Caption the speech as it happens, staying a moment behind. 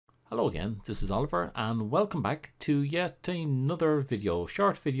Hello again, this is Oliver and welcome back to yet another video,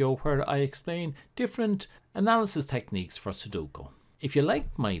 short video where I explain different analysis techniques for Sudoku. If you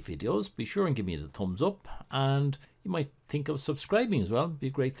like my videos, be sure and give me the thumbs up, and you might think of subscribing as well, be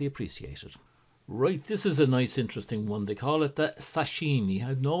greatly appreciated. Right, this is a nice interesting one. They call it the Sashimi. I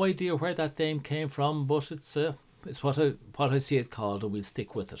have no idea where that name came from, but it's what I see it called, and we'll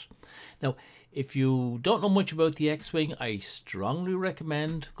stick with it. Now, if you don't know much about the X-Wing, I strongly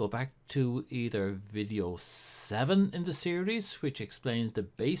recommend go back to either video 7 in the series, which explains the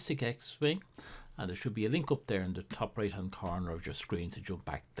basic X-Wing, and there should be a link up there in the top right hand corner of your screen to jump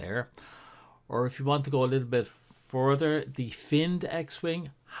back there. Or if you want to go a little bit further, the finned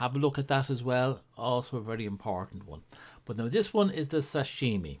X-Wing, have a look at that as well, also a very important one. But now this one is the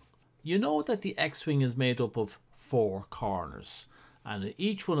Sashimi. You know that the X-Wing is made up of 4 corners, and in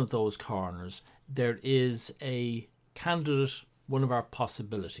each one of those corners there is a candidate, one of our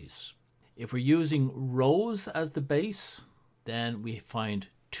possibilities. If we're using rows as the base, then we find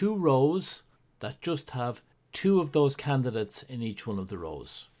 2 rows that just have 2 of those candidates in each one of the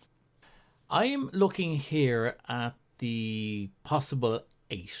rows. I am looking here at the possible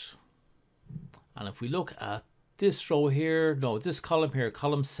 8, and if we look at this row here, no, this column here,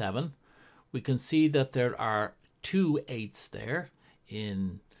 column 7, we can see that there are 2 8s there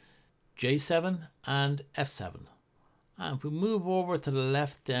in J7 and F7. And if we move over to the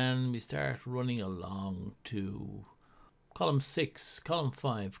left, then we start running along to column 6, column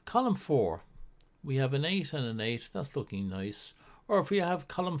 5, column 4. We have an 8 and an 8, that's looking nice. Or if we have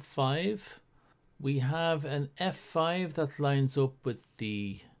column 5, we have an F5 that lines up with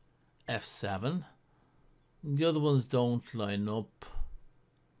the F7. The other ones don't line up.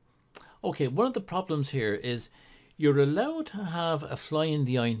 Okay, one of the problems here is you're allowed to have a fly in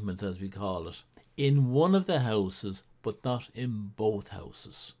the ointment, as we call it, in one of the houses, but not in both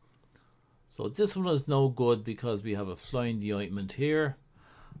houses. So this one is no good because we have a fly in the ointment here,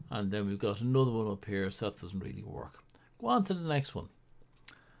 and then we've got another one up here, so that doesn't really work. Go on to the next one.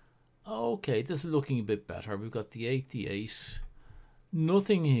 Okay, this is looking a bit better. We've got the 8, the 8,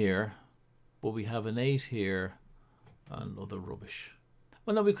 nothing here, but we have an 8 here, and other rubbish.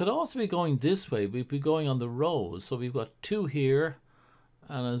 Well, now we could also be going this way. We'd be going on the rows. So we've got 2 here,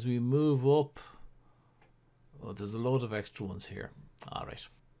 and as we move up, oh, there's a load of extra ones here. All right.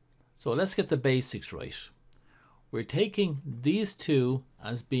 So let's get the basics right. We're taking these 2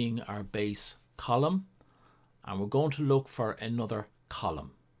 as being our base column, and we're going to look for another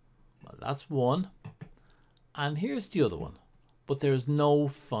column. Well, that's one, and here's the other one. But there's no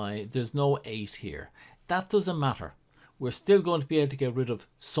 5, there's no 8 here. That doesn't matter. We're still going to be able to get rid of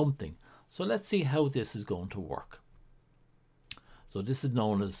something. So let's see how this is going to work. So this is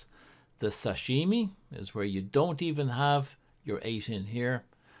known as the Sashimi, is where you don't even have your 8 in here.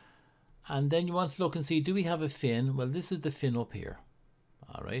 And then you want to look and see, do we have a fin? Well, this is the fin up here.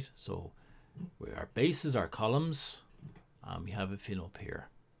 All right, so our bases are columns, and we have a fin up here.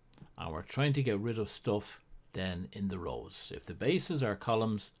 And we're trying to get rid of stuff then in the rows. If the bases are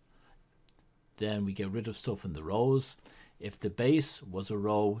columns, then we get rid of stuff in the rows. If the base was a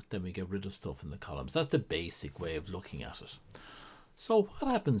row, then we get rid of stuff in the columns. That's the basic way of looking at it. So what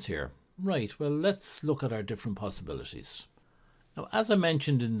happens here? Right, well, let's look at our different possibilities. Now, as I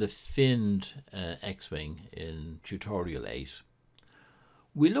mentioned in the finned X-Wing in tutorial 8,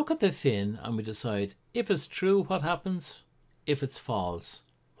 we look at the fin and we decide if it's true, what happens? If it's false,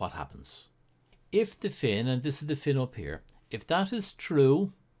 what happens? If the fin, and this is the fin up here, if that is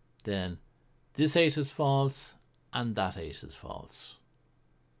true, then this 8 is false and that 8 is false.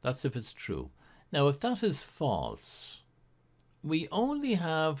 That's if it's true. Now, if that is false, we only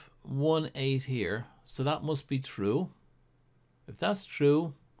have one 8 here, so that must be true. If that's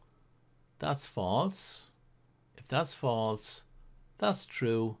true, that's false. If that's false, that's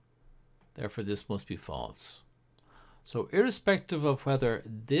true. Therefore, this must be false. So irrespective of whether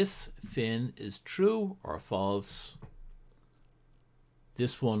this fin is true or false,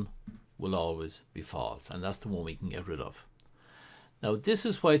 this one will always be false, and that's the one we can get rid of. Now, this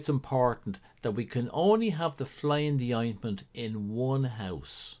is why it's important that we can only have the fly in the ointment in one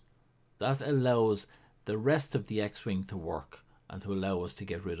house. That allows the rest of the X-Wing to work and to allow us to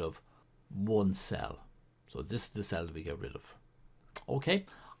get rid of one cell. So this is the cell that we get rid of. Okay,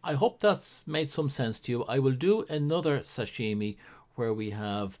 I hope that's made some sense to you. I will do another sashimi where we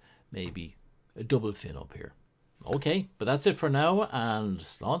have maybe a double fin up here. Okay, but that's it for now, and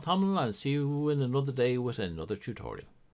Slán Tomlin, I'll see you in another day with another tutorial.